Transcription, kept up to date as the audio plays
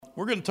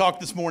We're going to talk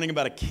this morning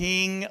about a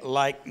king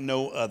like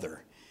no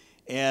other.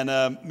 And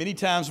many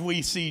times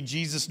we see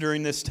Jesus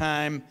during this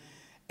time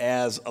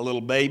as a little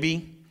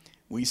baby.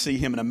 We see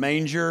him in a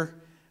manger.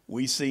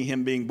 We see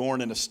him being born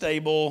in a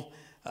stable.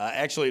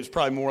 Actually, it's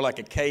probably more like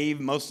a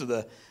cave. Most of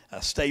the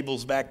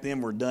stables back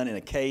then were done in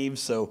a cave,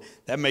 so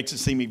that makes it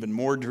seem even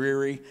more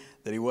dreary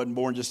that he wasn't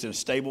born just in a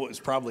stable. It was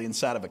probably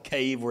inside of a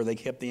cave where they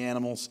kept the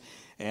animals.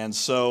 And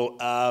so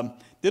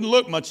didn't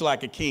look much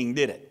like a king,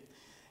 did it?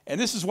 And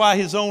this is why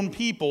his own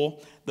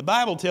people, the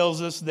Bible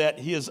tells us that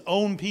his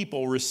own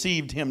people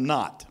received him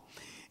not.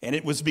 And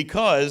it was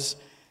because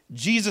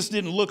Jesus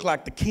didn't look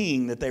like the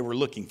king that they were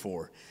looking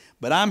for.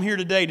 But I'm here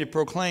today to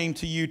proclaim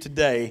to you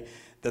today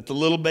that the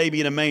little baby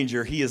in a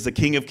manger, he is the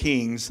King of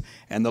Kings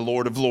and the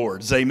Lord of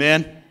Lords.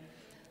 Amen?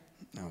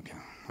 Okay,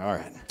 all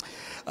right.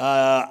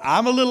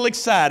 I'm a little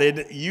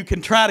excited. You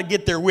can try to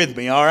get there with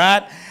me, all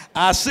right?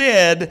 I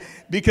said,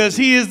 because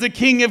he is the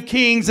King of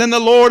Kings and the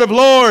Lord of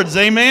Lords.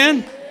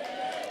 Amen?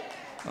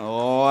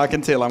 Oh, I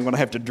can tell I'm going to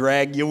have to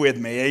drag you with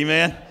me.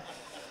 Amen?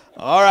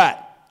 All right.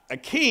 A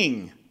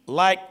king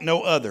like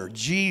no other.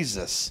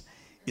 Jesus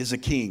is a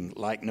king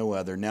like no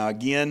other. Now,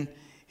 again,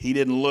 he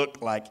didn't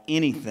look like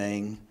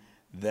anything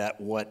that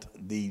what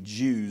the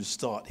Jews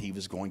thought he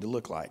was going to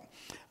look like.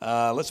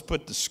 Let's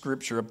put the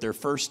scripture up there.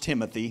 1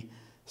 Timothy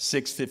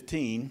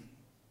 6:15.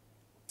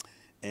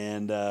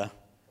 And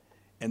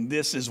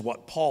this is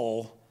what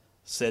Paul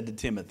said to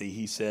Timothy.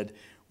 He said,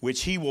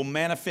 which he will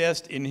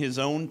manifest in his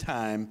own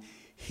time,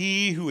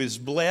 he who is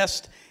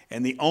blessed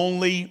and the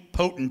only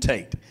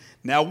potentate.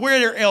 Now,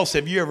 where else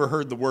have you ever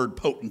heard the word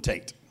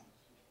potentate?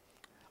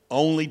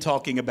 Only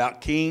talking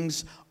about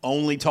kings,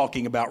 only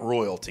talking about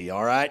royalty,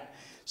 all right?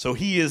 So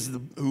he is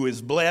who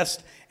is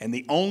blessed and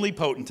the only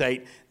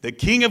potentate, the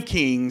King of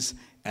Kings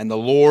and the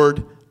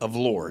Lord of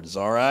Lords,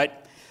 all right?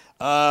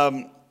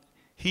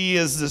 He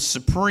is the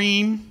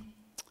supreme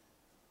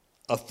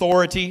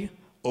authority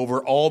over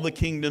all the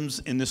kingdoms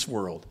in this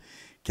world.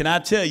 Can I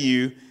tell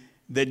you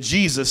that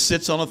Jesus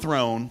sits on a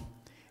throne,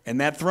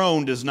 and that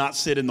throne does not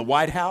sit in the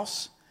White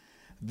House.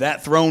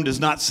 That throne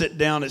does not sit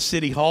down at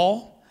City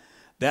Hall.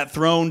 That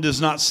throne does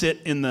not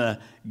sit in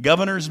the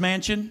governor's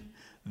mansion.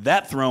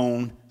 That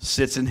throne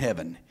sits in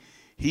heaven.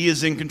 He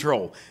is in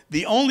control.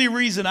 The only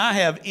reason I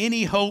have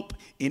any hope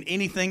in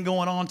anything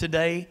going on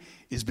today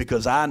is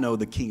because I know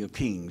the King of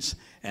Kings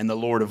and the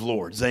Lord of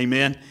Lords.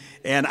 Amen.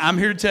 And I'm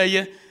here to tell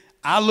you,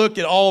 I look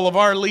at all of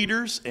our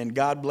leaders, and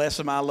God bless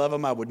them, I love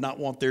them. I would not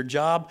want their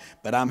job,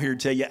 but I'm here to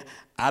tell you,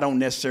 I don't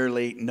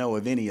necessarily know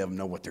if any of them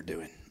know what they're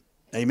doing.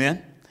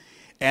 Amen?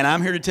 And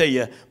I'm here to tell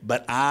you,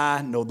 but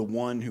I know the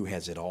one who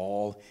has it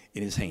all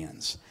in his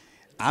hands.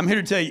 I'm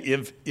here to tell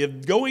you,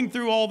 if going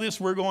through all this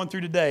we're going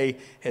through today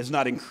has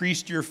not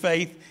increased your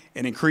faith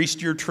and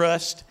increased your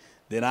trust,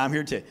 then I'm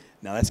here to tell you.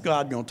 Now, that's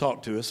God going to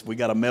talk to us. We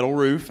got a metal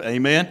roof,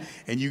 amen?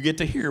 And you get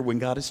to hear when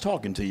God is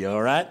talking to you,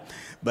 all right?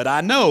 But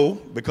I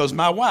know, because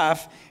my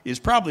wife is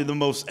probably the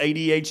most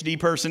ADHD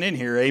person in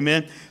here,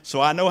 amen?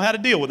 So I know how to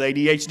deal with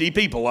ADHD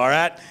people, all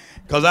right?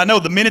 Because I know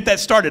the minute that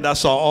started, I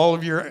saw all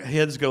of your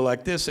heads go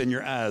like this and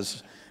your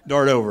eyes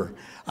dart over.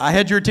 I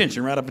had your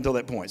attention right up until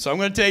that point. So I'm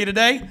going to tell you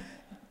today,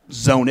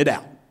 zone it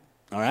out,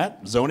 all right?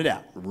 Zone it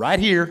out. Right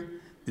here,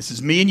 this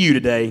is me and you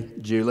today,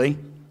 Julie,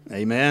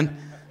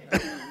 amen?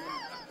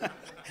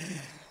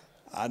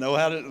 I know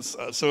how to,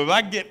 so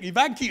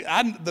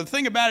the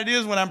thing about it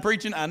is when I'm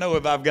preaching, I know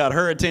if I've got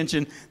her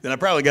attention, then I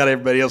probably got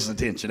everybody else's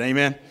attention,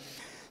 amen?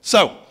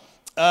 So,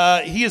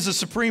 he is the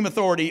supreme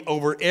authority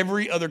over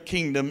every other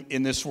kingdom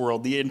in this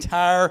world. The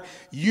entire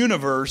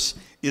universe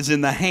is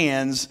in the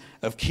hands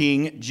of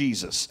King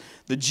Jesus.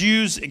 The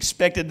Jews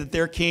expected that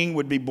their king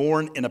would be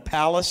born in a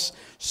palace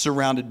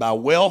surrounded by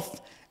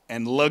wealth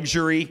and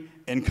luxury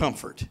and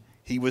comfort.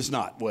 He was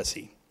not, was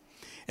he?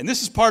 And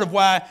this is part of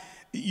why.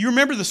 You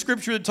remember the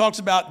scripture that talks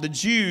about the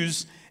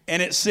Jews,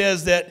 and it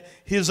says that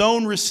his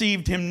own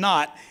received him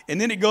not.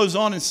 And then it goes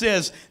on and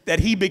says that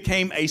he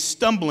became a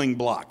stumbling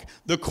block.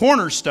 The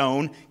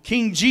cornerstone,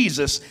 King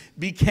Jesus,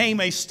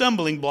 became a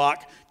stumbling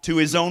block to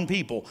his own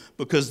people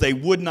because they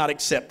would not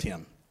accept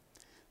him.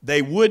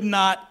 They would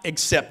not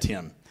accept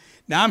him.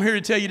 Now, I'm here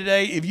to tell you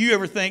today, if you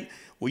ever think,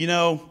 well, you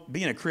know,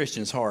 being a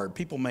Christian is hard.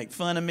 People make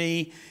fun of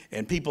me,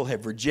 and people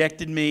have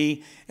rejected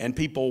me, and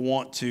people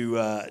want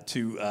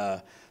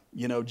to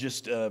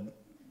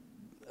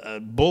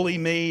bully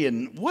me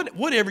and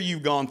whatever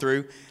you've gone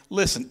through.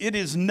 Listen, it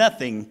is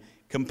nothing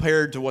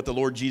compared to what the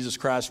Lord Jesus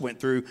Christ went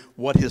through,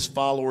 what his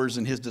followers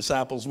and his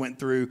disciples went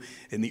through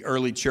in the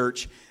early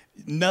church.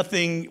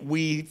 Nothing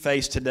we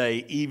face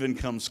today even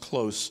comes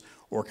close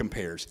or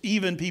compares.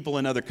 Even people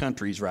in other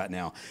countries right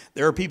now.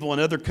 There are people in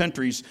other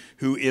countries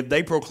who, if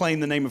they proclaim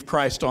the name of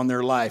Christ on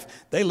their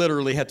life, they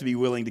literally have to be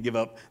willing to give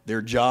up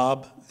their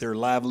job, their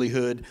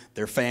livelihood,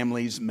 their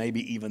families,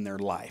 maybe even their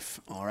life,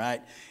 all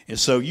right? And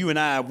so you and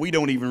I, we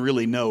don't even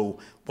really know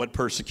what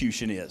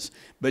persecution is.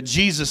 But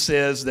Jesus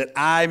says that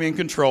I'm in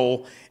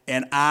control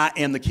and I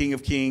am the King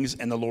of Kings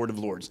and the Lord of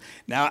Lords.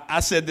 Now, I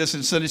said this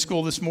in Sunday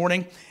school this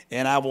morning,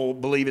 and I will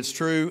believe it's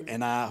true,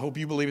 and I hope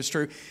you believe it's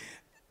true.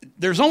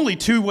 there's only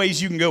two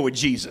ways you can go with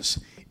Jesus.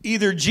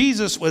 Either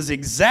Jesus was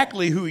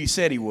exactly who he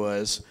said he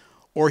was,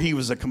 or he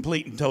was a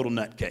complete and total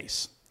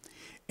nutcase.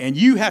 And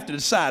you have to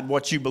decide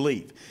what you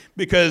believe.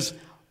 Because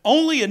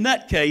only a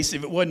nutcase,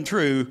 if it wasn't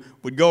true,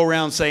 would go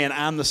around saying,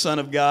 I'm the Son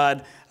of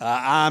God,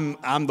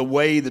 I'm the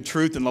way, the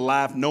truth, and the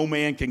life. No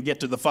man can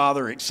get to the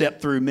Father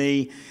except through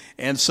me.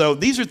 And so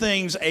these are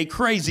things a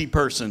crazy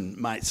person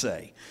might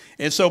say.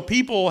 And so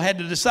people had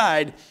to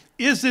decide,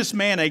 is this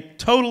man a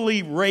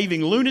totally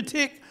raving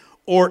lunatic,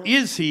 or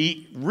is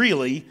he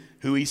really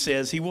who he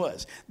says he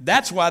was?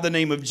 That's why the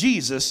name of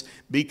Jesus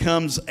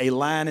becomes a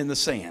line in the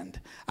sand.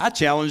 I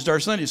challenged our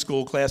Sunday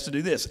school class to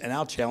do this, and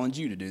I'll challenge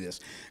you to do this.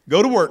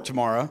 Go to work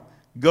tomorrow,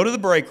 go to the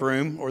break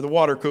room or the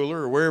water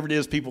cooler or wherever it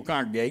is people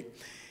congregate,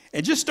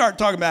 and just start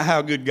talking about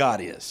how good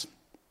God is.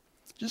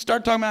 Just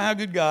start talking about how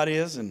good God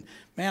is, and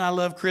man, I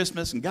love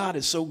Christmas, and God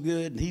is so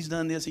good, and he's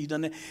done this, he's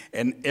done that,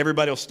 and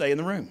everybody will stay in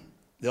the room.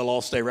 They'll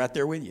all stay right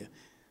there with you.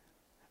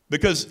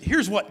 Because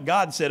here's what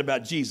God said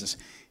about Jesus.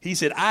 He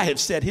said, I have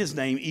set his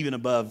name even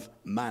above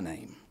my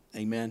name.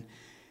 Amen.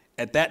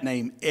 At that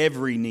name,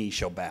 every knee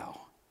shall bow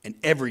and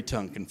every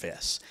tongue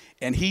confess.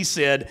 And he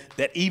said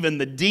that even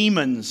the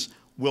demons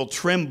will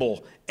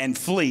tremble and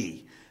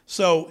flee.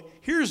 So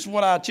here's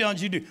what I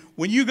challenge you to do.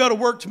 When you go to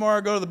work tomorrow,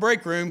 go to the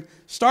break room,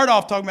 start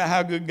off talking about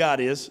how good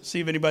God is. See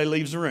if anybody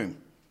leaves the room.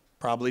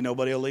 Probably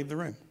nobody will leave the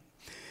room.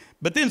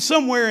 But then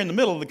somewhere in the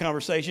middle of the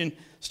conversation,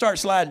 start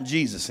sliding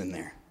Jesus in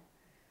there.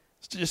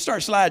 Just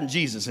start sliding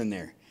Jesus in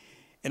there.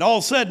 And all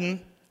of a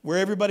sudden, where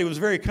everybody was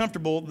very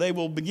comfortable, they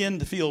will begin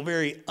to feel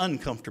very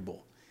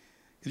uncomfortable.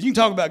 Because you can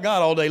talk about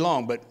God all day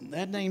long, but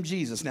that name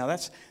Jesus, now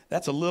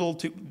that's a little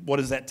too, what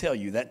does that tell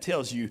you? That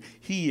tells you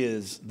he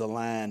is the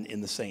line in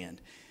the sand.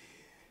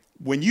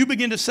 When you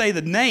begin to say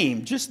the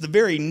name, just the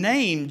very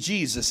name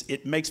Jesus,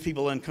 it makes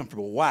people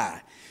uncomfortable.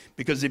 Why?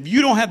 Because if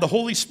you don't have the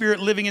Holy Spirit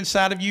living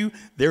inside of you,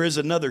 there is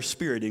another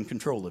spirit in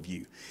control of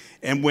you.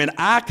 And when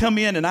I come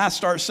in and I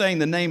start saying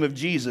the name of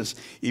Jesus,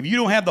 if you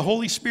don't have the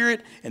Holy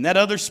Spirit and that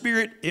other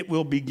spirit, it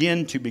will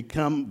begin to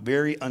become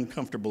very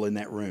uncomfortable in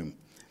that room.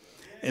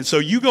 And so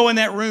you go in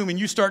that room and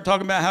you start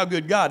talking about how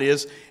good God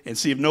is and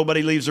see if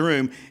nobody leaves the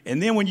room.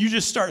 And then when you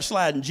just start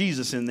sliding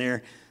Jesus in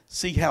there,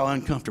 see how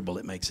uncomfortable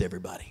it makes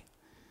everybody.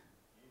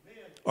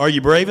 Are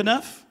you brave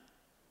enough?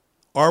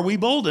 Are we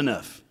bold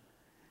enough?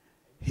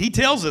 He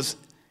tells us,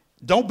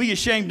 don't be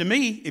ashamed of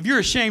me. If you're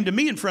ashamed of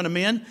me in front of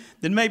men,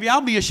 then maybe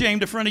I'll be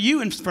ashamed in front of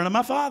you in front of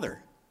my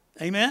Father.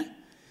 Amen?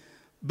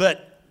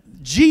 But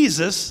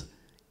Jesus,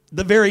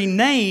 the very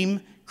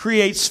name,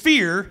 creates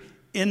fear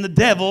in the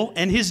devil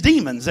and his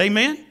demons.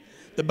 Amen?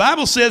 The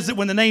Bible says that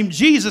when the name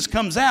Jesus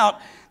comes out,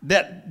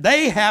 that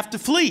they have to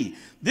flee.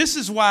 This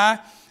is why,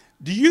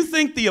 do you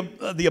think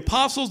the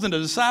apostles and the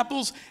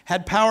disciples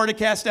had power to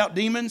cast out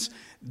demons?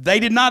 They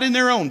did not in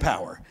their own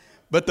power.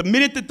 But the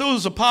minute that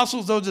those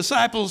apostles, those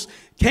disciples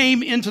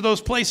came into those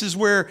places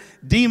where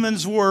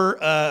demons were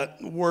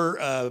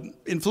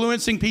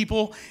influencing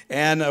people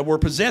and were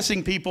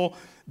possessing people,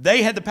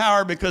 they had the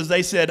power because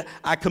they said,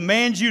 I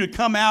command you to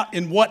come out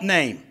in what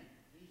name?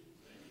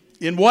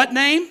 In what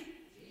name?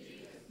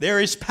 There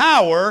is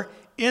power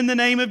in the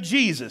name of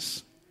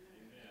Jesus.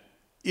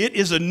 It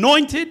is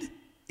anointed.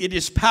 It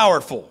is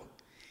powerful.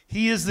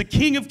 He is the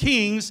King of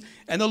Kings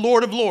and the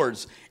Lord of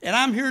Lords. And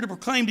I'm here to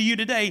proclaim to you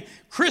today,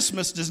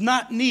 Christmas does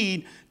not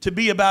need to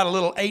be about a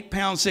little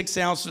 8-pound,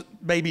 6-ounce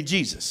baby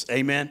Jesus.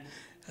 Amen.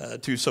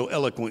 To so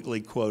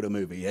eloquently quote a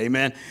movie.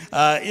 Amen.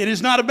 It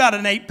is not about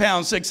an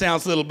 8-pound,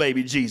 6-ounce little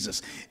baby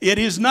Jesus. It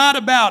is not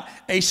about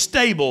a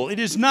stable. It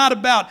is not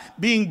about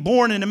being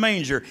born in a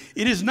manger.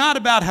 It is not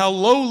about how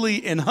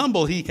lowly and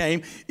humble he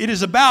came. It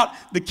is about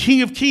the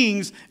King of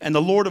Kings and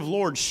the Lord of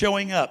Lords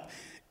showing up.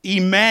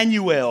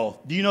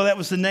 Emmanuel. Do you know that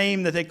was the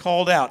name that they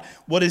called out?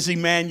 What does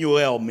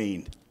Emmanuel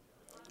mean?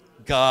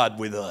 God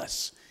with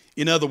us.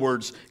 In other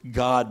words,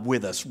 God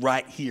with us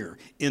right here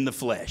in the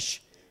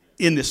flesh,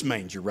 in this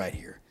manger right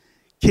here.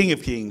 King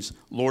of Kings,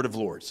 Lord of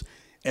Lords.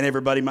 And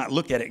everybody might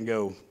look at it and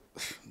go,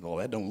 well,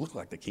 that don't look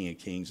like the King of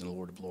Kings and the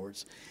Lord of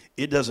Lords.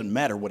 It doesn't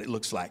matter what it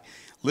looks like.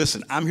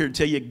 Listen, I'm here to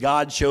tell you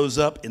God shows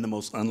up in the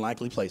most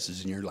unlikely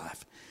places in your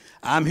life.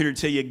 I'm here to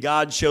tell you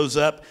God shows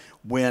up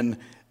when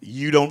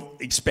you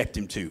don't expect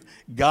him to.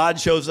 God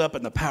shows up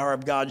and the power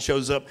of God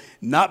shows up,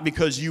 not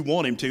because you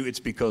want him to, it's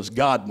because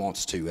God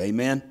wants to.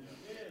 Amen?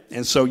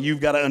 And so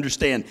you've got to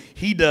understand,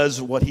 he does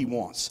what he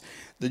wants.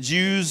 The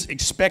Jews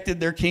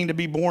expected their king to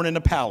be born in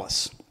a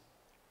palace.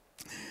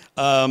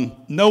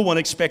 No one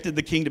expected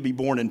the king to be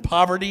born in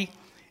poverty,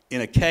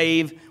 in a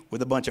cave,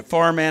 with a bunch of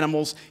farm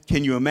animals.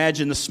 Can you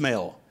imagine the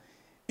smell?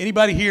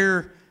 Anybody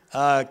here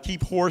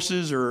keep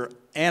horses or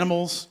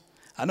animals?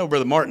 I know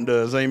Brother Martin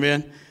does,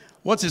 amen.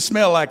 What's it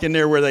smell like in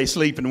there where they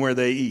sleep and where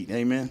they eat?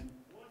 Amen.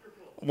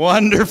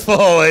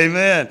 Wonderful.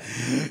 Amen.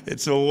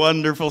 It's a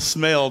wonderful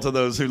smell to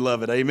those who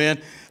love it.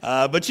 Amen.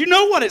 But you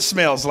know what it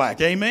smells like.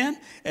 Amen.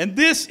 And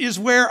this is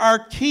where our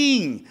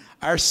King,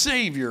 our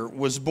Savior,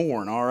 was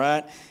born. All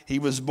right. He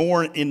was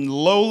born in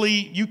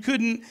lowly. You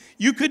couldn't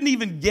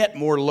even get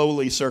more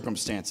lowly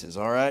circumstances.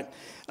 All right.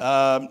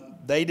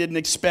 They didn't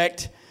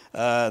expect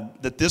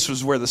that this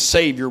was where the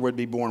Savior would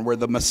be born, where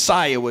the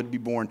Messiah would be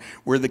born,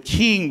 where the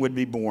King would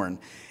be born.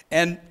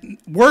 And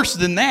worse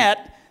than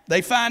that,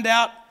 they find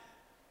out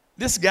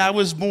this guy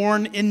was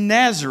born in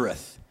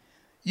Nazareth.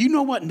 You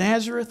know what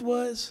Nazareth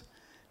was?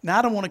 Now,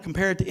 I don't want to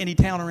compare it to any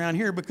town around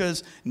here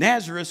because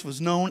Nazareth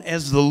was known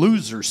as the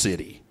loser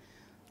city.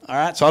 All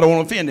right, so I don't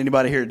want to offend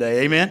anybody here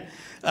today, amen?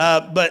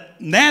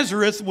 But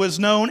Nazareth was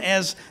known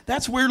as,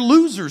 that's where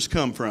losers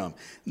come from.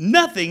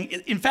 Nothing,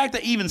 in fact,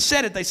 they even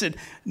said it, they said,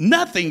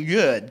 nothing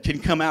good can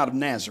come out of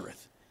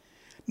Nazareth.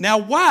 Now,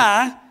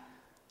 why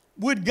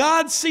would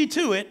God see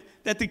to it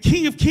that the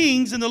King of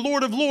Kings and the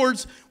Lord of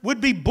Lords would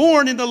be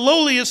born in the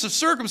lowliest of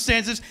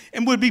circumstances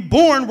and would be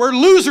born where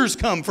losers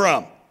come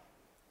from?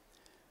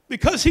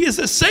 Because he is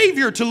a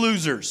savior to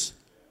losers.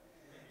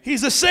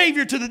 He's a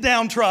savior to the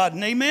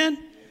downtrodden,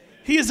 amen?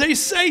 He is a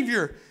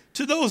savior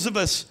to those of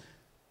us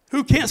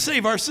who can't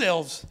save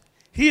ourselves.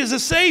 He is a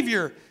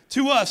savior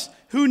to us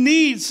who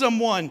need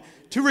someone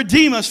to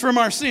redeem us from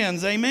our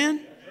sins,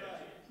 amen?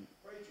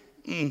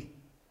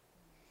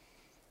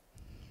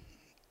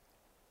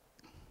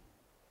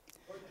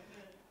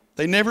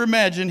 They never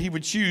imagined he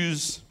would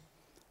choose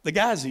the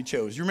guys he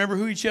chose. You remember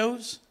who he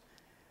chose?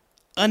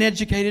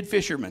 Uneducated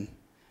fishermen,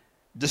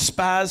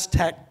 despised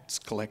tax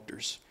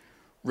collectors,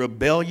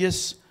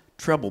 rebellious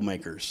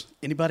troublemakers.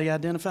 Anybody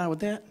identify with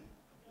that?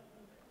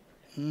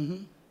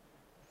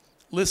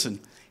 Listen,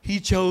 he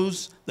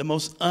chose the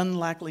most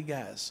unlikely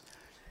guys.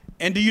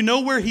 And do you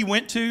know where he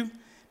went to?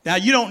 Now,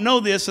 you don't know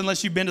this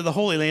unless you've been to the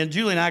Holy Land.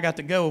 Julie and I got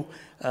to go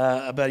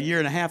about a year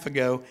and a half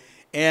ago,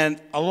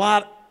 and a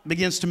lot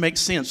begins to make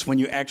sense when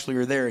you actually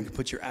are there and can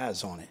put your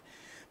eyes on it.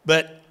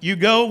 But you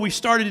go, we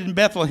started in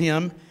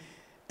Bethlehem,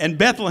 and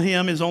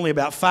Bethlehem is only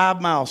about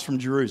 5 miles from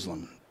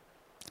Jerusalem.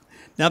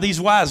 Now,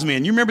 these wise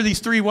men, you remember these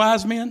 3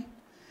 wise men?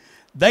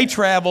 They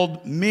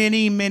traveled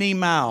many, many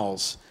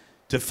miles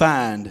to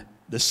find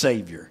the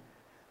Savior.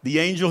 The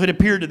angel had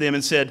appeared to them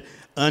and said,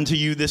 unto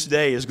you this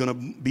day is going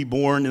to be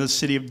born in the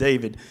city of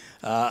David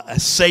a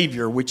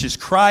Savior, which is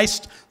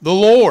Christ the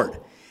Lord.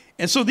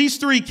 And so these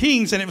 3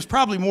 kings, and it was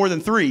probably more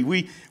than 3.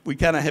 We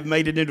kind of have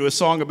made it into a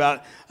song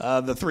about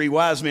the 3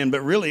 wise men,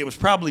 but really it was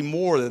probably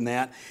more than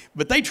that.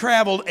 But they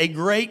traveled a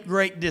great,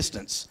 great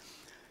distance.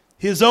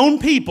 His own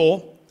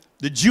people,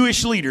 the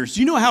Jewish leaders,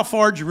 do you know how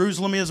far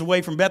Jerusalem is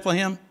away from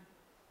Bethlehem?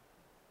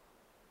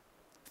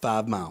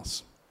 5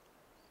 miles.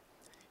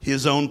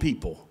 His own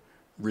people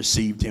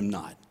received him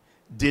not.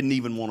 Didn't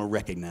even want to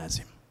recognize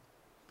him.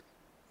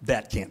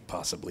 That can't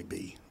possibly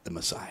be the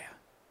Messiah.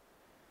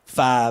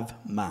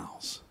 5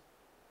 miles.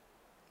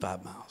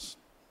 5 miles.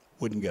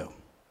 Wouldn't go.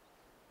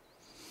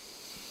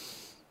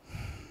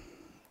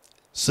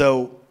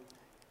 So,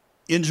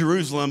 in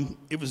Jerusalem,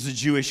 it was the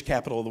Jewish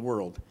capital of the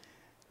world.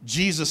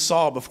 Jesus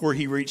saw, before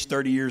he reached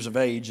 30 years of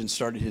age and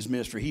started his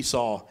ministry, he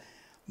saw,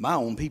 my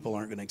own people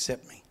aren't going to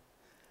accept me.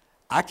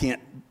 I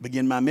can't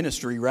begin my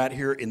ministry right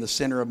here in the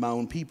center of my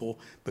own people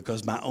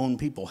because my own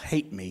people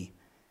hate me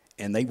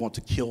and they want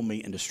to kill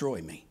me and destroy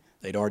me.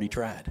 They'd already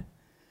tried.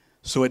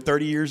 So at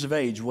 30 years of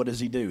age, what does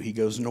he do? He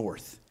goes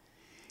north.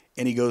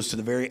 And he goes to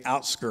the very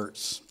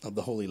outskirts of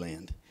the Holy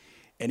Land.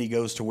 And he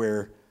goes to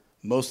where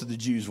most of the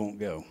Jews won't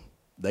go.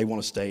 They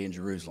want to stay in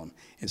Jerusalem.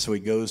 And so he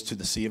goes to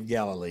the Sea of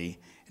Galilee.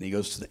 And he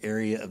goes to the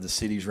area of the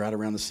cities right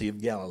around the Sea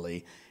of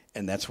Galilee.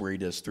 And that's where he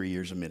does 3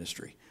 years of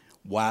ministry.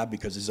 Why?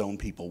 Because his own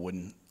people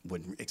wouldn't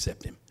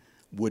accept him,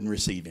 wouldn't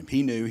receive him.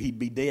 He knew he'd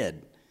be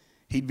dead.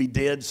 He'd be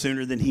dead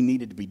sooner than he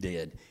needed to be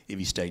dead if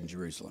he stayed in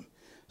Jerusalem.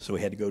 So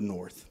he had to go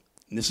north.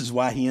 And this is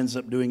why he ends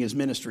up doing his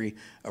ministry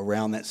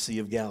around that Sea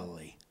of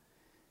Galilee.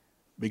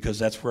 Because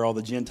that's where all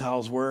the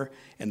Gentiles were,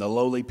 and the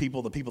lowly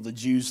people, the people the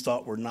Jews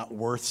thought were not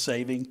worth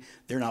saving.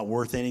 They're not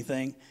worth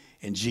anything.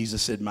 And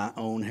Jesus said, my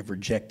own have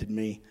rejected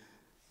me.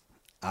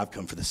 I've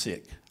come for the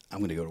sick. I'm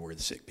going to go to where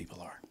the sick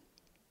people are.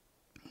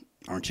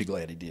 Aren't you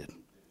glad he did?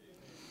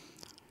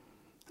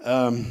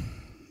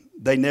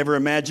 They never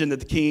imagined that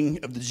the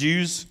king of the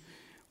Jews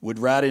would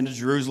ride into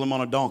Jerusalem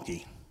on a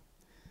donkey.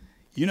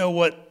 You know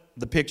what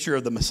the picture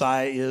of the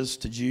Messiah is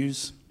to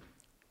Jews?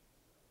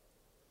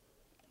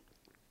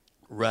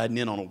 Riding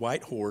in on a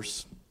white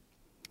horse,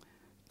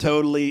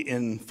 totally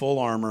in full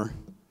armor,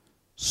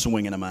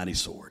 swinging a mighty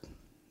sword.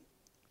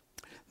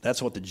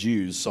 That's what the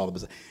Jews saw the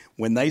Messiah.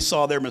 When they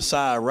saw their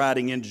Messiah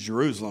riding into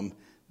Jerusalem,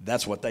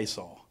 that's what they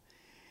saw.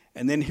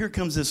 And then here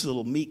comes this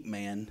little meek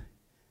man,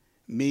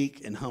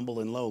 meek and humble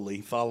and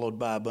lowly, followed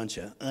by a bunch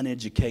of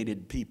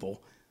uneducated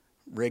people,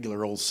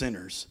 regular old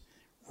sinners,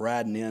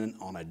 riding in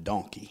on a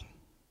donkey.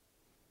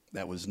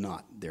 That was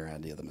not their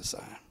idea of the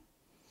Messiah.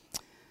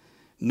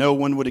 No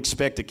one would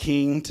expect a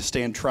king to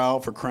stand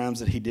trial for crimes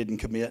that he didn't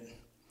commit.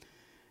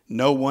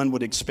 No one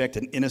would expect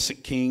an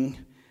innocent king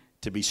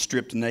to be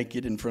stripped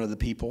naked in front of the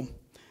people.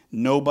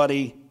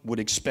 Nobody would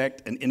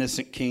expect an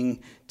innocent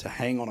king to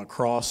hang on a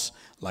cross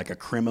like a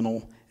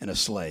criminal and a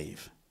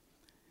slave.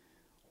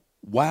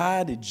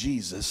 Why did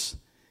Jesus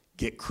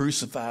get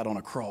crucified on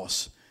a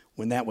cross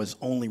when that was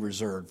only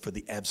reserved for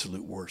the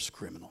absolute worst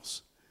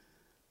criminals?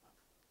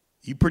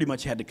 You pretty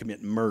much had to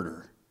commit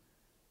murder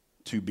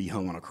to be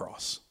hung on a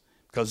cross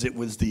because it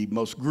was the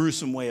most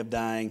gruesome way of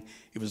dying.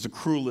 It was the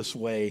cruelest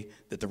way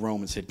that the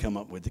Romans had come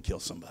up with to kill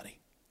somebody.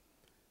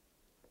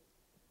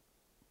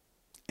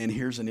 And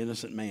here's an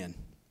innocent man.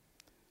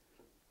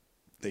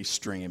 They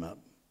string him up,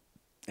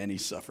 and he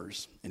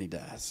suffers, and he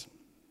dies.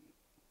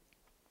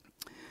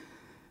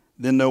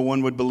 Then no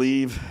one would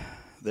believe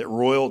that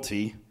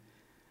royalty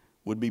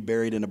would be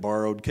buried in a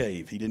borrowed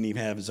cave. He didn't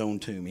even have his own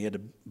tomb. He had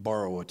to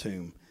borrow a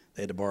tomb.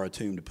 They had to borrow a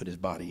tomb to put his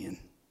body in.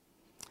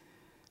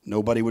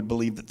 Nobody would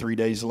believe that 3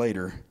 days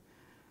later,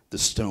 the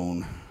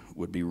stone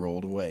would be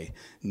rolled away.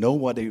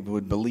 Nobody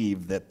would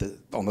believe that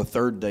on the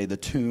third day, the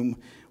tomb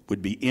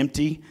would be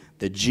empty,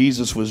 that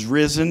Jesus was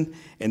risen,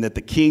 and that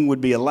the king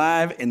would be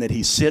alive, and that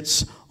he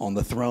sits on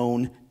the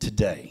throne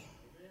today.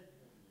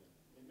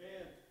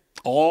 Amen.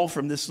 All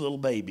from this little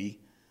baby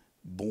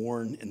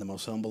born in the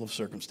most humble of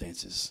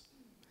circumstances.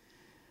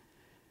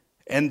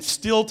 And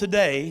still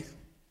today,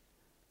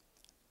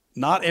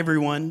 not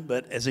everyone,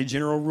 but as a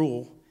general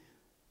rule,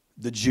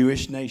 the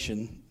Jewish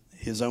nation,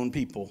 his own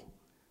people,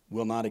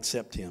 will not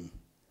accept him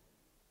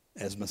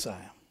as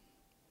Messiah.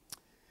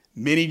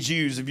 Many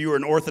Jews, if you are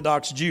an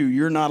Orthodox Jew,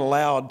 you're not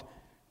allowed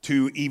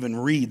to even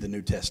read the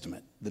New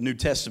Testament. The New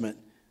Testament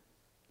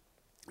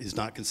is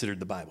not considered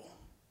the Bible.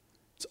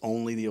 It's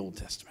only the Old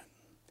Testament.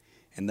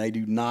 And they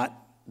do not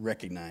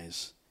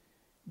recognize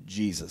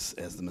Jesus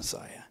as the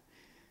Messiah.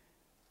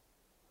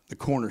 The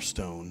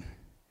cornerstone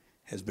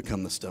has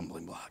become the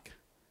stumbling block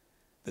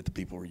that the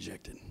people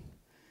rejected.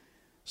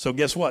 So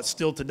guess what?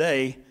 Still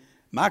today,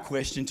 my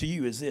question to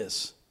you is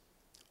this.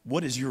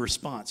 What is your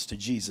response to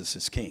Jesus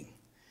as King?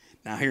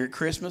 Now here at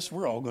Christmas,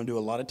 we're all going to do a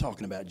lot of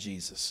talking about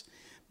Jesus.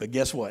 But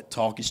guess what?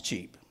 Talk is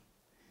cheap.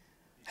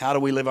 How do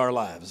we live our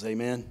lives?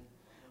 Amen?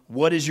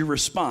 What is your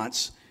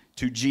response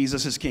to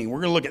Jesus as King? We're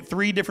going to look at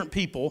 3 different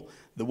people,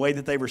 the way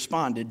that they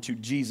responded to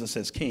Jesus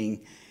as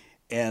King.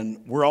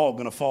 And we're all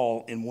going to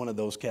fall in one of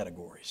those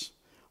categories.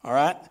 All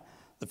right?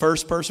 The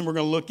first person we're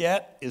going to look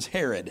at is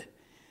Herod.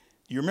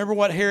 You remember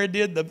what Herod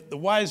did? The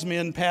wise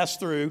men passed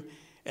through,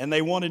 and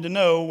they wanted to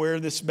know where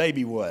this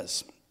baby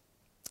was.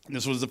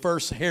 This was the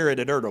first Herod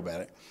had heard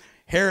about it.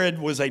 Herod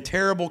was a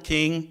terrible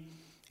king.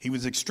 He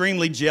was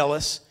extremely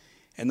jealous.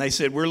 And they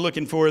said, we're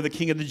looking for the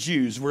king of the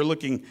Jews. We're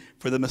looking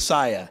for the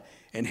Messiah.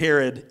 And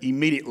Herod,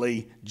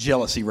 immediately,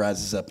 jealousy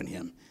rises up in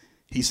him.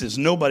 He says,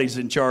 nobody's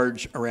in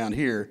charge around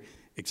here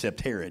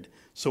except Herod.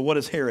 So what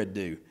does Herod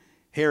do?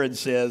 Herod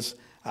says,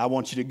 I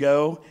want you to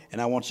go,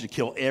 and I want you to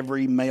kill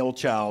every male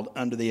child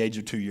under the age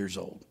of 2 years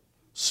old.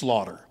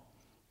 Slaughter.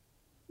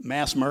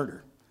 Mass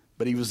murder.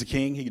 But he was the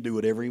king. He could do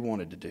whatever he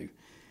wanted to do.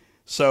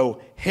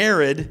 So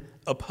Herod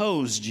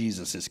opposed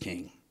Jesus as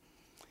king.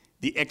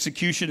 The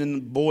execution in the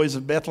boys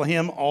of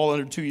Bethlehem, all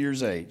under 2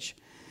 years age.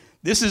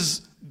 This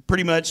is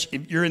pretty much,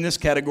 if you're in this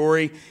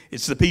category,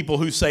 it's the people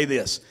who say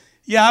this.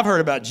 Yeah, I've heard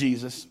about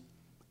Jesus.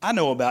 I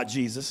know about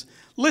Jesus.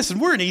 Listen,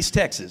 we're in East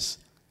Texas.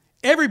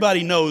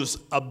 Everybody knows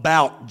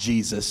about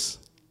Jesus.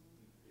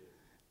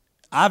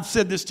 I've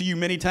said this to you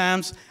many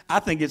times. I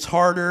think it's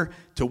harder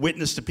to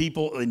witness to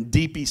people in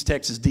deep East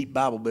Texas, deep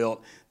Bible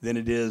Belt, than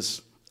it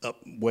is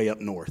way up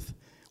north.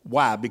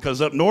 Why?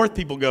 Because up north,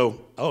 people go,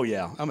 oh,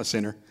 yeah, I'm a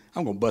sinner.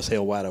 I'm going to bust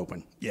hell wide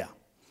open. Yeah.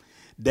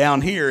 Down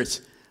here,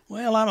 it's,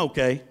 well, I'm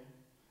okay.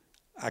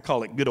 I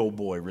call it good old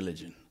boy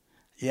religion.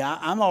 Yeah,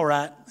 I'm all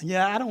right.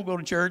 Yeah, I don't go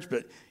to church,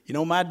 but, you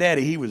know, my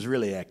daddy, he was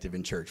really active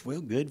in church.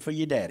 Well, good for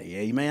your daddy.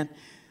 Amen.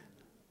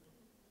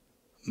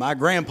 My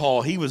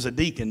grandpa, he was a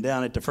deacon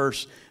down at the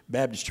First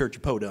Baptist Church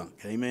of Podunk.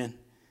 Amen.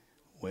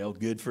 Well,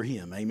 good for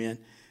him. Amen.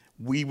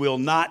 We will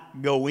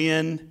not go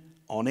in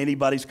on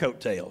anybody's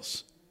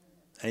coattails.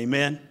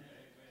 Amen.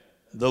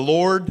 The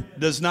Lord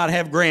does not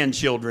have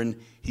grandchildren.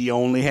 He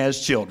only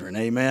has children.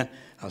 Amen.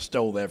 I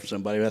stole that from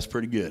somebody. That's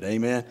pretty good.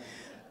 Amen.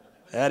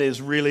 That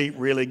is really,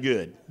 really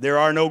good. There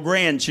are no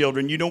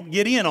grandchildren. You don't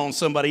get in on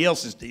somebody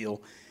else's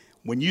deal.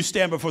 When you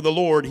stand before the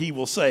Lord, he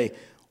will say,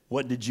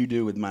 what did you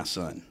do with my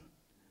son?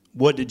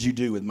 What did you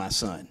do with my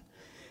son?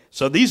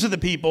 So these are the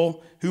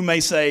people who may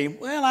say,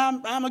 well,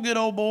 I'm a good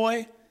old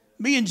boy.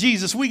 Me and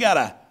Jesus, we got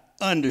a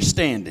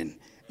understanding.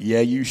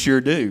 Yeah, you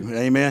sure do.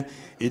 Amen.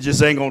 It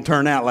just ain't going to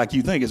turn out like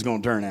you think it's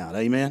going to turn out.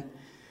 Amen.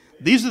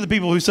 These are the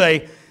people who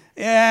say,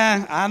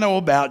 yeah, I know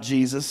about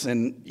Jesus,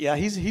 and yeah,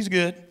 he's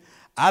good.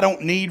 I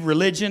don't need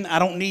religion. I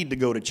don't need to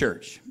go to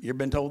church. You ever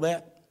been told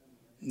that?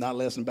 Not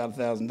less than about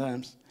 1,000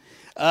 times.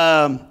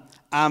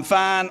 I'm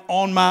fine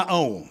on my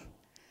own.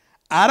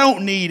 I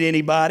don't need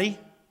anybody.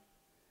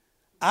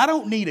 I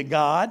don't need a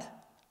God.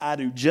 I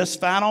do just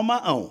fine on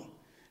my own.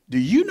 Do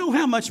you know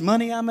how much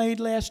money I made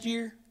last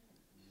year?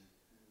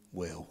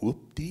 Well,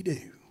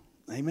 whoop-dee-doo.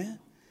 Amen.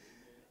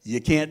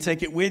 You can't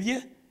take it with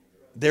you.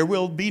 There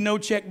will be no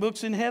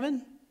checkbooks in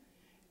heaven.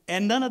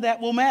 And none of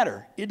that will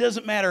matter. It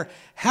doesn't matter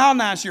how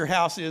nice your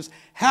house is,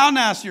 how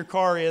nice your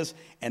car is,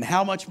 and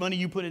how much money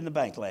you put in the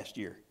bank last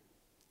year.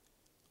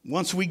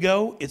 Once we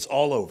go, it's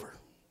all over.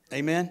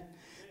 Amen.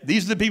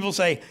 These are the people who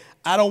say,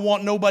 I don't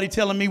want nobody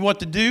telling me what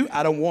to do.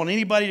 I don't want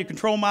anybody to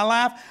control my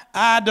life.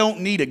 I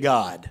don't need a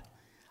God.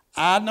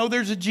 I know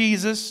there's a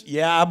Jesus.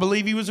 Yeah, I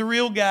believe he was a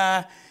real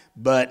guy.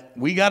 But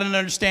we got an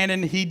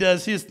understanding he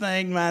does his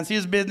thing, minds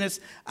his business.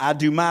 I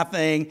do my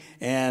thing,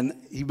 and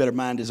he better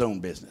mind his own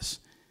business.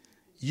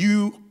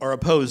 You are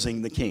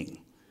opposing the king.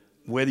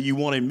 Whether you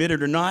want to admit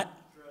it or not,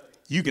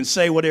 you can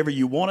say whatever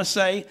you want to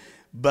say,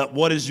 but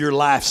what does your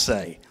life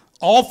say?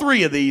 All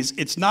three of these,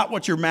 it's not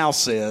what your mouth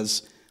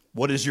says.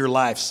 What does your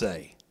life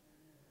say?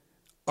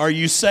 Are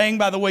you saying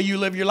by the way you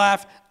live your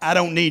life, I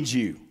don't need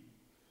you?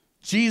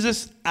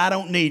 Jesus, I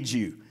don't need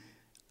you.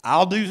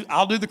 I'll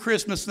do the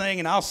Christmas thing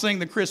and I'll sing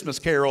the Christmas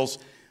carols,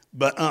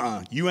 but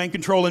you ain't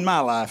controlling my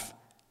life.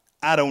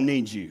 I don't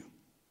need you.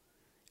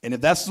 And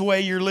if that's the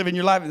way you're living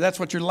your life, if that's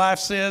what your life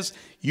says,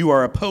 you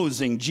are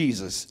opposing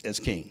Jesus as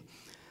king.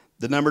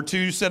 The number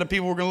 2 set of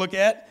people we're going to look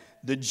at,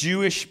 the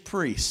Jewish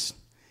priests.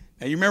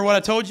 Now, you remember what I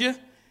told you?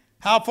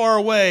 How far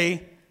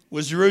away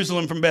was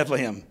Jerusalem from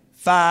Bethlehem?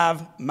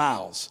 5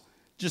 miles.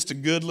 Just a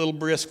good little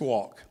brisk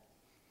walk.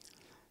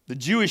 The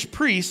Jewish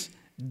priests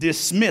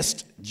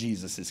dismissed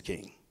Jesus as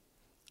king.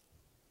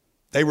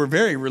 They were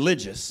very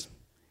religious.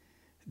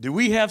 Do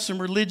we have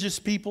some religious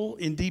people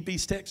in Deep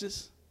East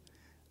Texas?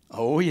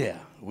 Oh, yeah.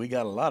 We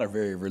got a lot of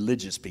very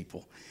religious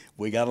people.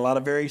 We got a lot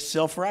of very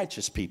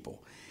self-righteous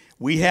people.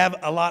 We have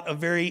a lot of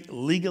very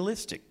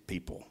legalistic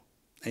people.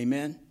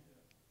 Amen?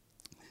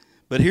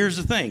 But here's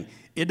the thing.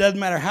 It doesn't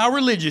matter how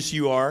religious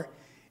you are.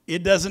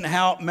 It doesn't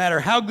matter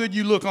how good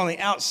you look on the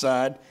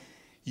outside.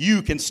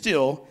 You can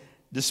still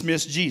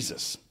dismiss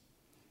Jesus.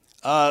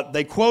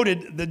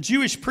 The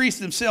Jewish priests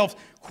themselves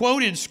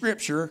quoted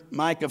scripture,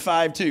 Micah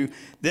 5:2,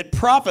 that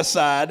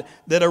prophesied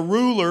that a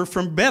ruler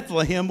from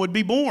Bethlehem would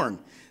be born.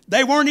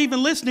 They weren't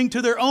even listening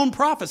to their own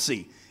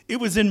prophecy. It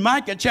was in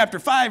Micah chapter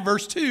 5,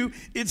 verse 2.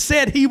 It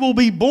said he will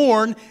be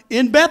born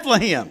in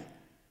Bethlehem.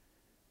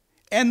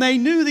 And they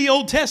knew the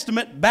Old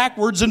Testament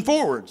backwards and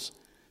forwards.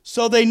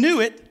 So they knew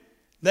it.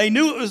 They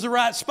knew it was the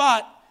right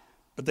spot.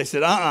 But they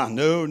said,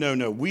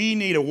 no. We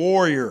need a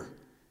warrior.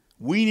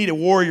 We need a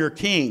warrior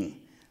king.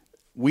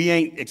 We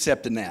ain't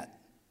accepting that.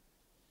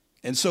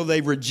 And so they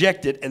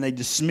rejected and they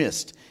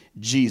dismissed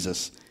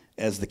Jesus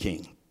as the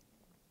king.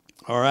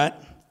 All right?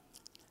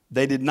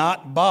 They did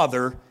not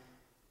bother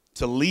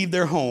to leave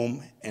their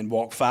home and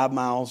walk 5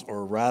 miles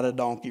or ride a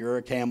donkey or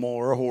a camel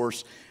or a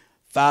horse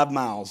 5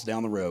 miles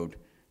down the road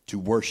to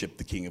worship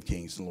the King of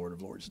Kings and Lord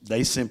of Lords.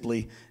 They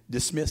simply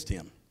dismissed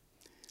him.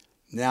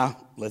 Now,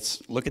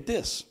 let's look at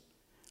this.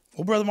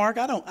 Well, Brother Mark,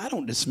 I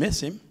don't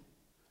dismiss him.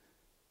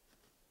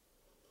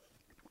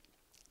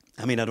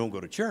 I mean, I don't go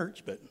to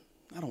church, but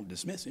I don't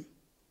dismiss him.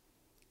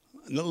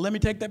 No, let me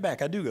take that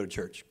back. I do go to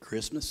church,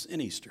 Christmas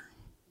and Easter.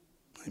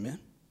 Amen.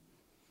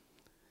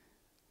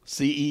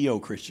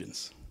 CEO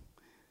Christians.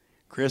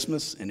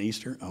 Christmas and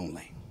Easter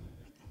only.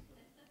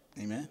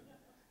 Amen.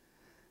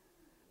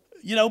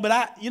 But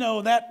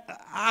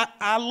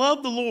I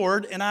love the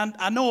Lord and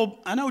I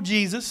know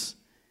Jesus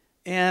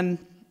and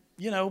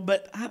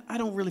but I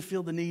don't really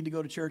feel the need to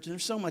go to church.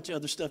 There's so much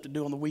other stuff to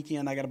do on the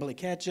weekend. I got to play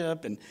catch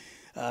up and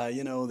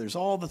there's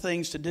all the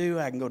things to do.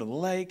 I can go to the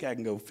lake. I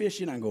can go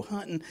fishing. I can go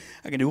hunting.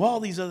 I can do all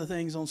these other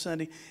things on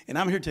Sunday. And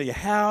I'm here to tell you,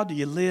 how do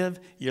you live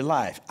your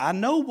life? I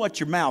know what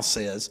your mouth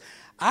says.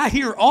 I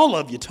hear all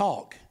of you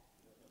talk.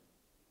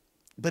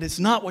 But it's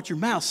not what your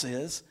mouth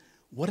says.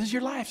 What does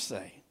your life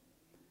say?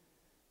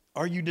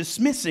 Are you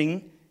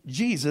dismissing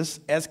Jesus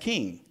as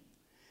king?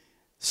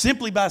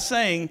 Simply by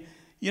saying,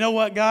 you know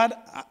what, God,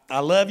 I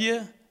love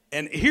you.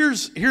 And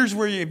here's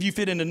where if you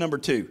fit into number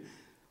 2.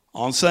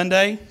 On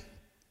Sunday,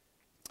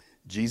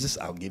 Jesus,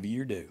 I'll give you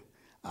your due.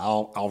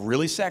 I'll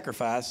really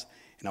sacrifice,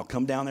 and I'll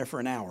come down there for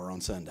an hour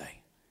on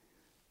Sunday.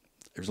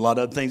 There's a lot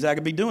of other things I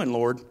could be doing,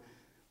 Lord.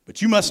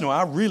 But you must know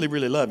I really,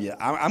 really love you.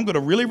 I'm going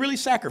to really, really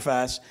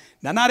sacrifice.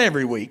 Now, not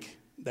every week.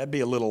 That'd be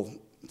a little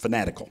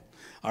fanatical.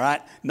 All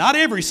right? Not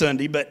every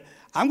Sunday, but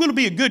I'm going to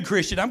be a good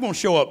Christian. I'm going to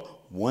show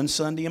up one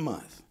Sunday a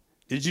month.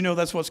 Did you know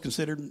that's what's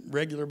considered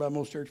regular by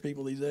most church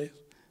people these days?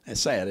 That's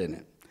sad, isn't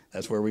it?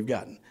 That's where we've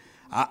gotten.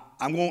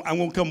 I'm going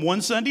to come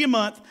one Sunday a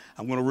month.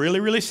 I'm going to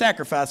really, really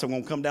sacrifice. I'm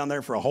going to come down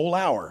there for a whole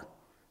hour.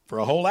 For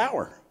a whole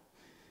hour.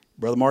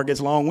 Brother Mark gets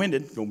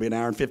long-winded. It's going to be an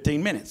hour and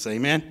 15 minutes.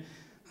 Amen?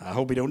 I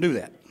hope he don't do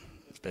that.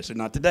 Especially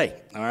not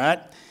today. All right?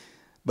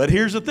 But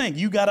here's the thing.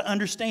 You got to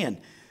understand.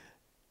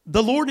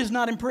 The Lord is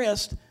not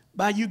impressed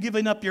by you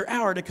giving up your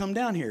hour to come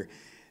down here.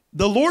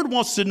 The Lord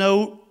wants to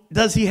know,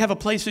 does he have a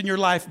place in your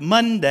life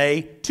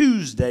Monday,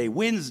 Tuesday,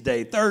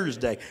 Wednesday,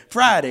 Thursday,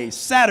 Friday,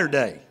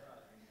 Saturday?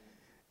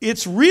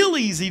 It's real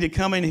easy to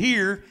come in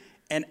here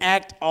and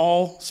act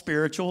all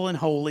spiritual and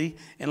holy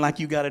and like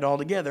you got it all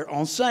together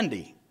on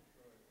Sunday.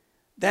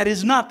 That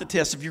is not the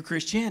test of your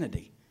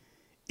Christianity.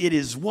 It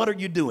is, what are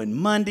you doing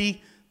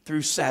Monday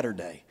through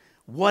Saturday?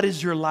 What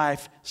does your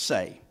life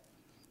say?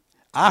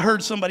 I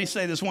heard somebody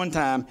say this one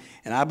time,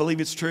 and I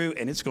believe it's true,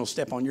 and it's going to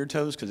step on your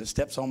toes because it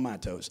steps on my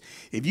toes.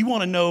 If you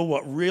want to know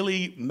what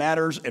really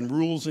matters and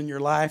rules in your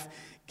life,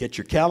 get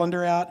your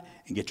calendar out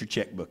and get your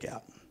checkbook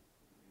out.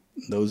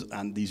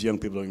 These young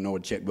people don't even know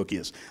what a checkbook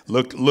is.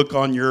 Look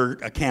on your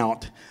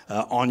account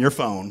on your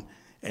phone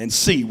and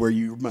see where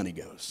your money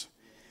goes.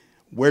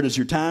 Where does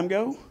your time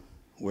go?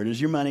 Where does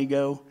your money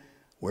go?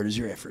 Where does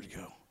your effort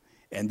go?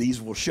 And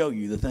these will show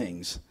you the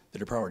things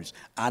that are priorities.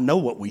 I know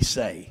what we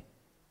say.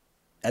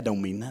 That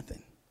don't mean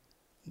nothing.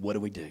 What do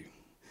we do?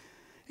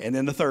 And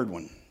then the third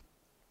one,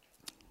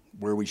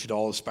 where we should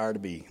all aspire to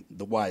be,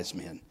 the wise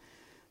men.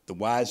 The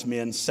wise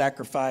men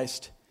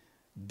sacrificed,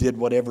 did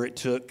whatever it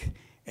took,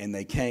 and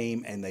they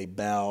came and they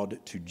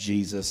bowed to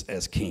Jesus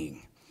as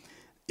king.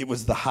 It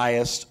was the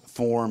highest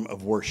form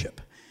of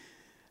worship.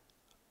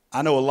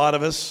 I know a lot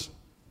of us,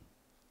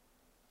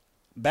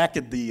 back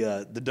at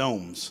the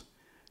domes,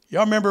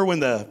 y'all remember when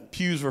the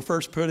pews were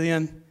first put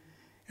in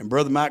and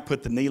Brother Mike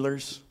put the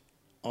kneelers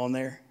on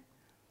there?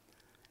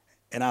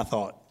 And I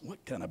thought,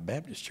 what kind of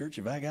Baptist church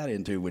have I got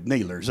into with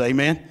kneelers?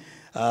 Amen.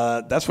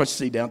 That's what you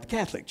see down at the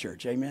Catholic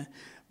church. Amen.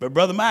 But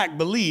Brother Mike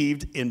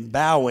believed in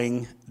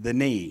bowing the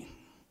knee.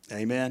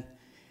 Amen.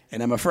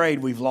 And I'm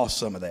afraid we've lost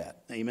some of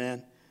that.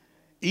 Amen.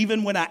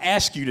 Even when I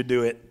ask you to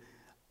do it,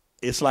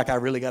 it's like I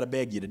really got to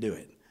beg you to do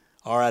it.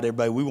 All right,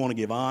 everybody, we want to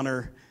give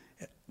honor.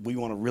 We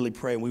want to really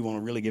pray, and we want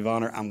to really give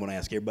honor. I'm going to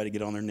ask everybody to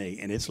get on their knee.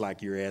 And it's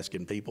like you're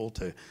asking people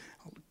to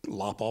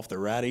lop off their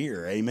right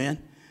ear.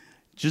 Amen.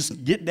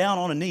 Just get down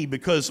on a knee,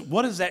 because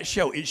what does that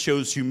show? It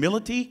shows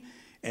humility,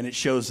 and it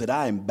shows that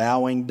I am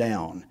bowing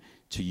down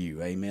to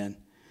you. Amen.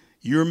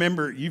 You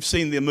remember, you've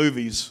seen the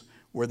movies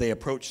where they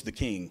approach the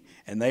king,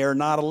 and they are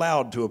not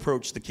allowed to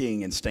approach the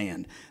king and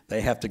stand.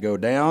 They have to go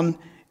down,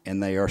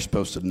 and they are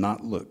supposed to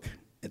not look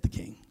at the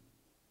king.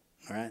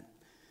 All right?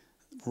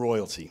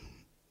 Royalty,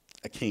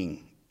 a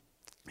king.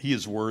 He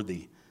is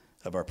worthy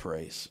of our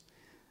praise.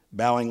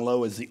 Bowing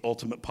low is the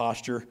ultimate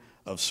posture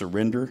of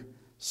surrender,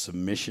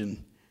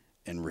 submission,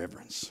 and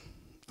reverence.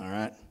 All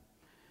right?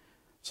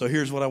 So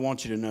here's what I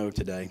want you to know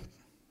today.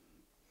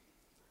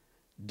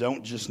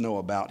 Don't just know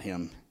about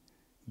him.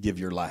 Give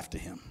your life to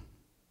him.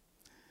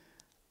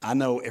 I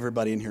know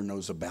everybody in here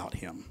knows about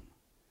him,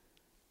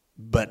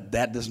 but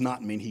that does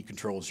not mean he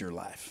controls your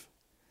life.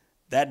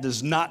 That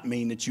does not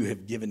mean that you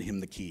have given him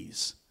the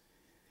keys.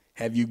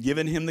 Have you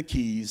given him the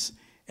keys,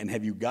 and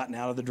have you gotten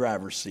out of the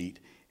driver's seat,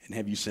 and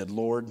have you said,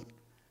 Lord,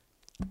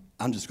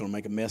 I'm just going to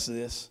make a mess of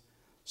this,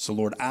 so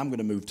Lord, I'm going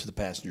to move to the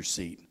passenger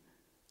seat,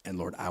 and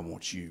Lord, I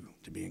want you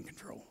to be in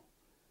control.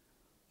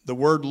 The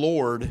word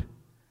Lord,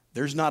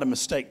 there's not a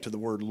mistake to the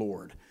word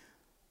Lord.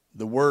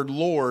 The word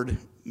Lord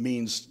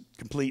means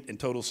complete and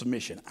total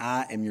submission.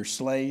 I am your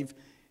slave.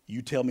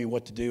 You tell me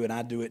what to do, and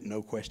I do it,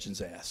 no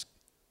questions asked.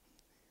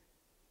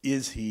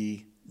 Is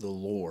he the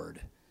Lord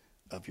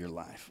of your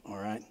life? All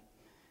right?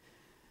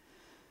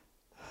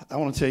 I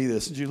want to tell you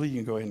this. Julie, you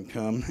can go ahead and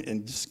come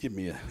and just give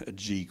me a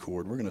G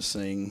chord. We're going to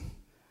sing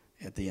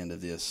at the end of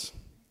this,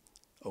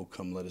 "Oh,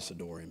 come let us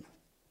adore him."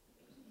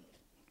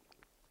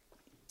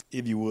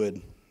 If you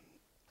would,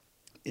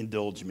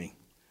 indulge me.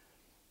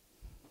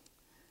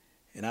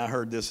 And I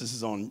heard this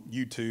is on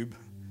YouTube.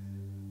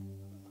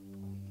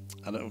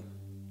 Can't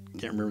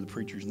remember the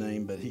preacher's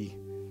name, but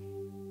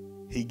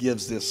he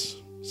gives this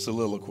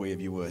soliloquy,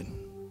 if you would.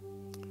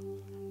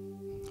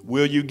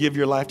 Will you give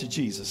your life to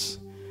Jesus?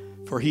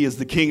 For he is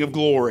the King of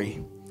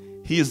glory.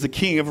 He is the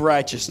King of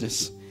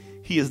righteousness.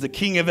 He is the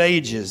King of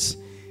ages.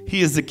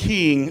 He is the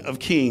King of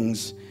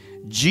kings.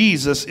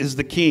 Jesus is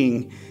the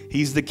King.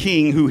 He's the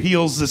King who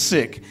heals the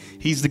sick.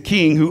 He's the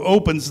King who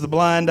opens the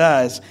blind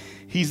eyes.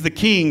 He's the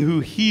King who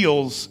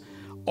heals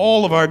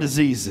all of our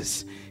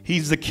diseases.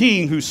 He's the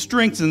King who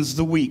strengthens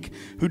the weak,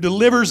 who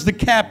delivers the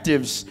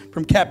captives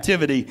from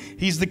captivity.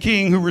 He's the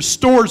King who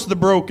restores the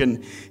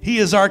broken. He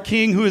is our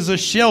King who is a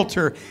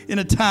shelter in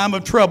a time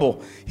of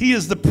trouble. He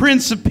is the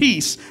Prince of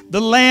Peace,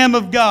 the Lamb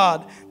of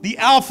God, the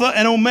Alpha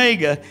and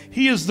Omega.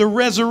 He is the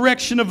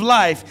resurrection of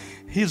life.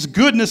 His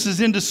goodness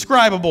is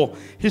indescribable.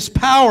 His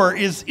power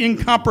is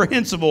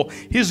incomprehensible.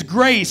 His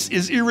grace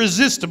is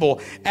irresistible.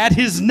 At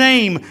his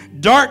name,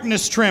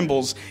 darkness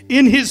trembles.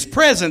 In his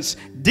presence,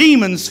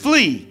 demons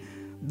flee.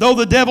 Though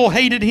the devil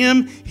hated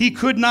him, he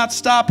could not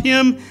stop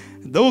him.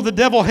 Though the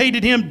devil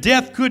hated him,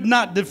 death could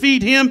not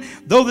defeat him.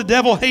 Though the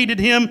devil hated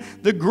him,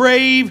 the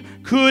grave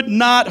could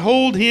not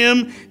hold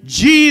him.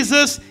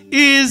 Jesus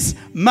is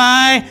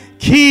my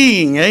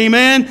King.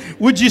 Amen.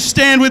 Would you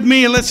stand with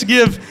me and let's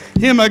give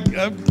him a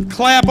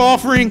clap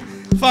offering.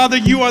 Father,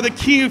 you are the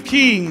King of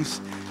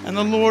kings and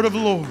the Lord of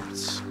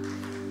lords.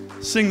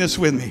 Sing this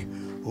with me.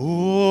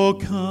 Oh,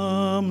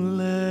 come,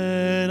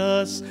 let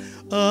us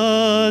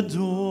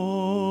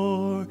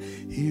adore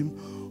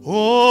him.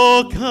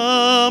 Oh,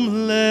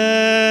 come,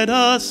 let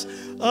us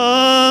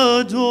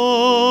adore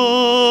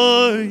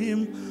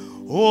him.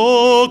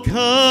 Oh,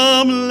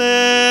 come,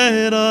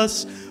 let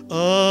us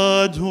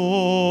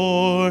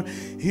adore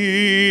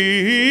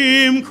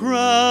him, Christ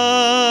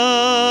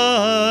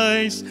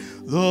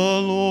the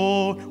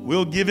Lord.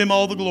 We'll give him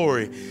all the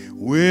glory.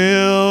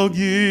 We'll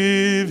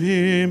give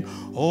him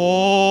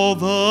all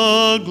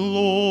the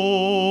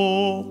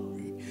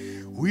glory.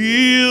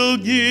 We'll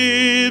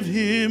give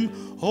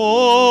him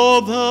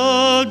all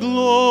the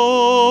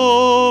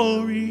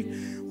glory.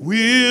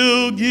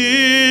 We'll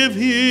give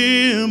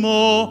him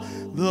all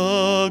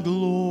the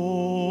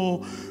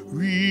glory.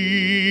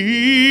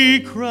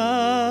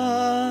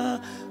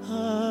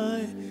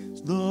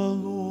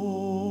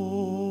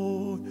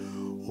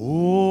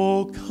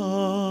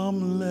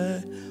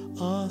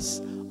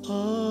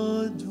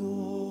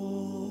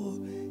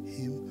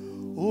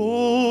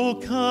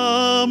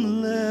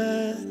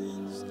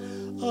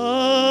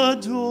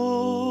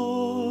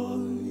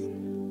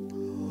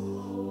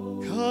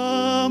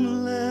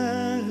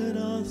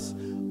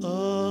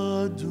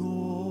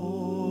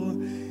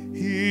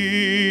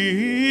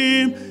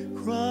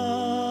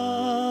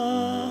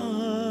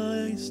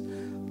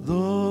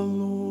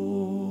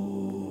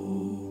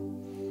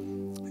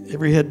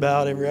 Every head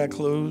bowed, every eye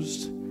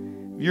closed.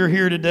 If you're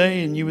here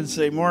today and you would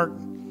say, Mark,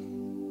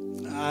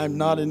 I'm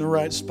not in the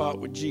right spot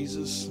with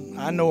Jesus.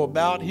 I know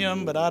about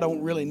him, but I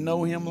don't really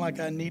know him like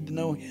I need to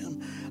know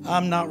him.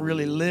 I'm not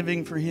really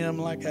living for him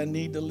like I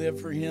need to live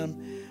for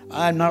him.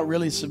 I'm not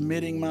really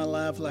submitting my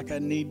life like I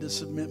need to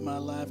submit my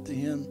life to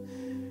him.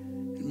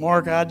 And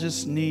Mark, I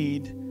just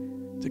need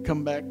to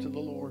come back to the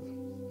Lord.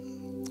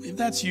 If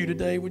that's you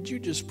today, would you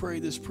just pray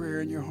this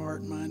prayer in your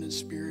heart, mind, and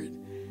spirit?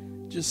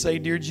 Just say,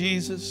 Dear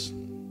Jesus,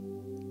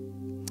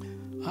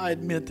 I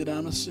admit that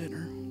I'm a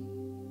sinner.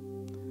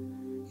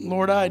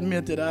 Lord, I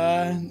admit that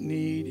I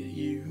need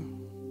you.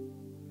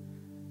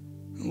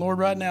 Lord,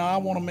 right now, I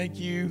want to make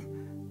you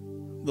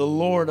the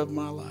Lord of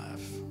my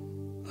life.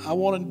 I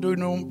want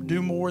to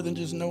do more than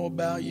just know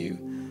about you.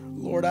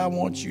 Lord, I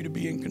want you to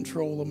be in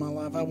control of my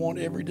life. I want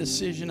every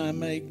decision I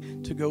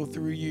make to go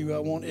through you. I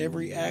want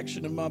every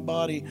action of my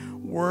body,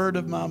 word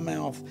of my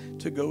mouth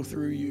to go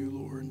through you,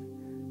 Lord.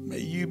 May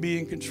you be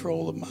in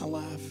control of my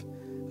life.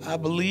 I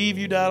believe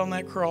you died on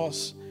that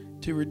cross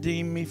to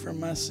redeem me from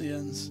my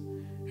sins.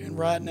 And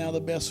right now,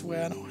 the best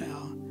way I know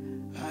how,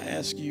 I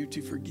ask you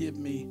to forgive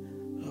me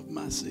of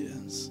my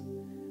sins.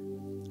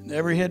 And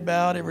every head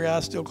bowed, every eye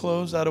still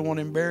closed. I don't want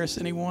to embarrass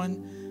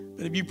anyone.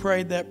 But if you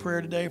prayed that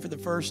prayer today for the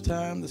first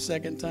time, the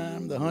second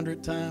time, the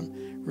 100th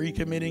time,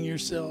 recommitting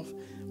yourself,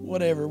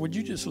 whatever, would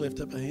you just lift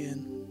up a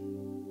hand?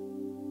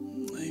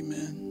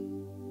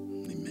 Amen.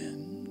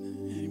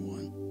 Amen.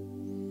 Anyone?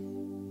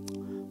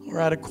 All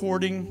right,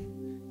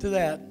 according to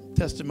that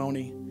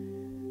testimony,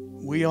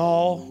 we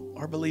all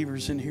are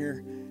believers in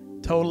here,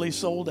 totally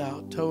sold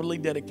out, totally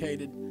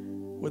dedicated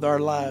with our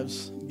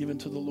lives given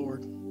to the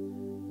Lord.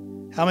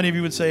 How many of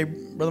you would say,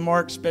 Brother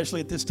Mark,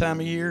 especially at this time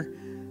of year,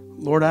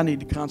 Lord, I need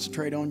to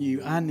concentrate on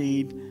you. I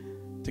need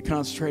to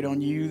concentrate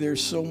on you.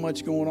 There's so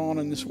much going on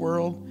in this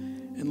world.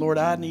 And Lord,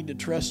 I need to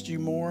trust you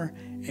more.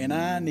 And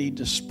I need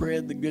to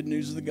spread the good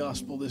news of the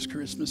gospel this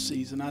Christmas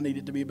season. I need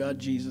it to be about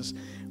Jesus.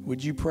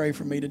 Would you pray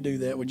for me to do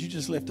that? Would you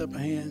just lift up a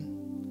hand?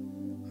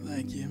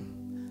 Thank you.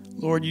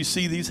 Lord, you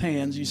see these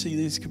hands. You see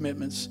these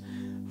commitments.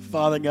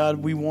 Father God,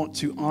 we want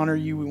to honor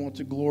you. We want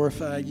to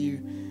glorify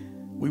you.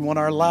 We want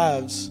our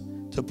lives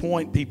to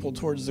point people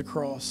towards the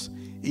cross.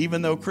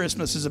 Even though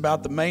Christmas is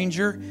about the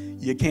manger,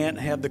 you can't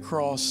have the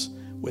cross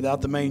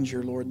without the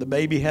manger, Lord. The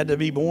baby had to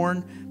be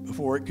born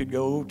before it could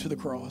go to the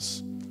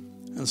cross.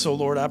 And so,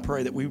 Lord, I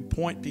pray that we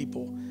point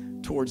people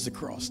towards the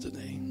cross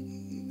today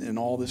in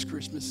all this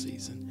Christmas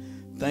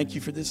season. Thank you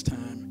for this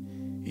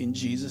time. In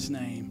Jesus'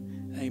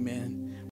 name, amen.